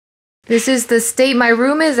This is the state my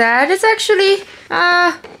room is at. It's actually,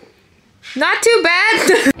 not too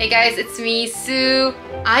bad. Hey guys, it's me, Sue.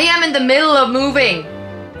 I am in the middle of moving.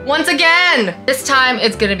 Once again! This time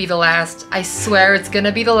it's gonna be the last. I swear it's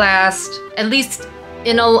gonna be the last. At least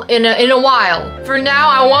in a while. For now,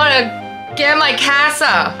 I wanna get my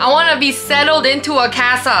casa. I wanna be settled into a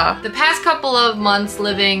casa. The past couple of months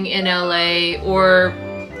living in LA, or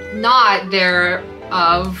not thereof,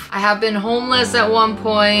 I have been homeless at one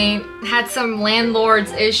point, had some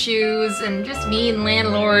landlord's issues, and just mean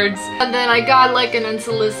landlords. And then I got like an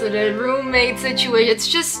unsolicited roommate situation. It's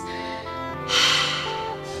just...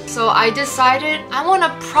 So I decided I want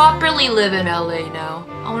to properly live in LA now.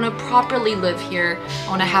 I want to properly live here. I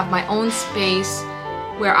want to have my own space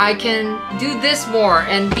where I can do this more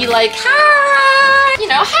and be like, ha! You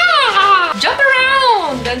know, ha! Jump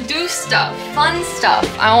around and do stuff, fun stuff.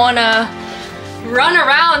 I want to run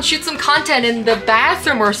around, shoot some content in the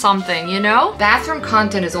bathroom or something, you know? Bathroom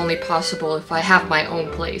content is only possible if I have my own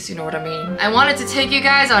place, you know what I mean? I wanted to take you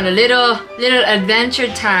guys on a little adventure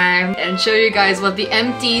time and show you guys what the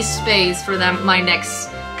empty space for my next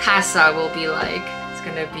casa will be like. It's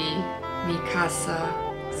gonna be mi casa,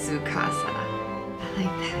 su casa. I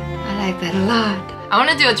like that. I like that a lot. I want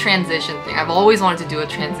to do a transition thing. I've always wanted to do a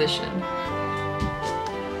transition.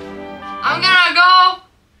 I'm gonna go.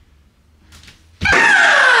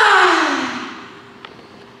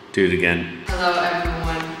 Do it again. Hello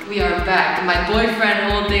everyone, we are back. My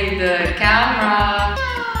boyfriend holding the camera.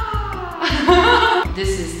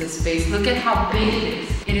 This is the space. Look at how big it is.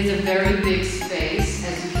 It is a very big space.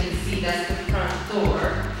 As you can see, that's the front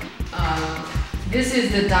door. This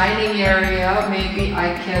is the dining area. Maybe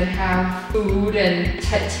I can have food and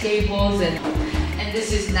tables and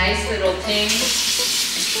this is nice little thing.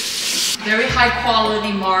 Very high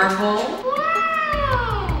quality marble.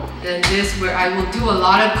 Then this where I will do a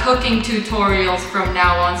lot of cooking tutorials from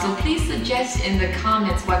now on. So please suggest in the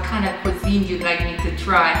comments what kind of cuisine you'd like me to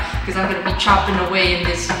try, because I'm gonna be chopping away in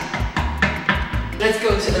this. Let's go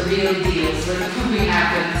to the real deal, so the cooking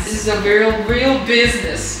happens. This is a real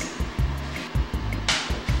business.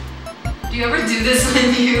 Do you ever do this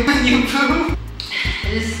when you poo?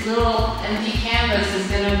 This little empty canvas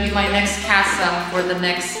is gonna be my next casa for the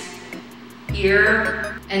next year.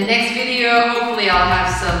 And next video, hopefully I'll have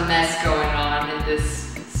some mess going on in this